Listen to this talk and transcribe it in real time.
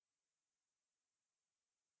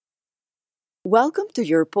Welcome to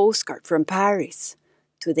your postcard from Paris.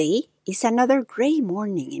 Today is another gray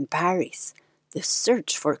morning in Paris. The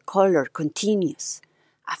search for color continues.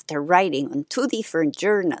 After writing on 2 different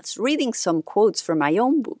journals, reading some quotes from my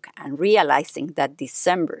own book, and realizing that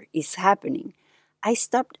December is happening, I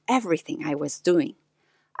stopped everything I was doing.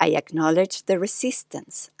 I acknowledged the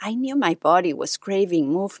resistance. I knew my body was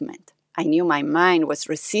craving movement. I knew my mind was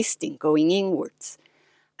resisting going inwards.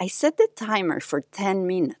 I set the timer for 10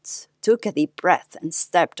 minutes, took a deep breath, and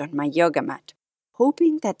stepped on my yoga mat,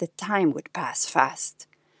 hoping that the time would pass fast.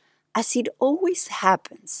 As it always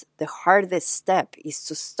happens, the hardest step is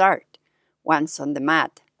to start. Once on the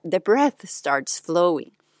mat, the breath starts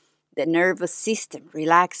flowing. The nervous system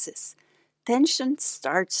relaxes. Tension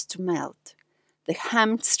starts to melt. The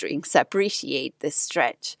hamstrings appreciate the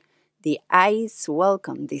stretch. The eyes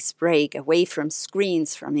welcome this break away from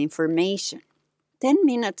screens, from information. 10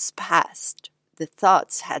 minutes passed. The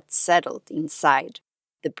thoughts had settled inside.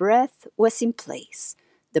 The breath was in place.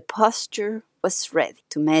 The posture was ready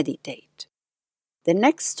to meditate. The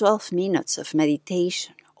next 12 minutes of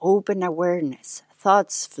meditation, open awareness,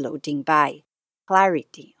 thoughts floating by,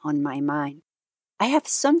 clarity on my mind. I have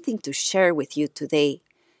something to share with you today.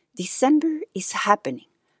 December is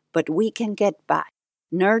happening, but we can get by,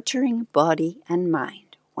 nurturing body and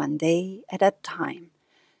mind, one day at a time.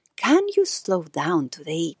 Can you slow down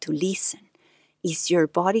today to listen? Is your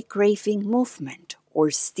body craving movement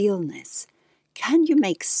or stillness? Can you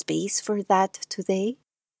make space for that today?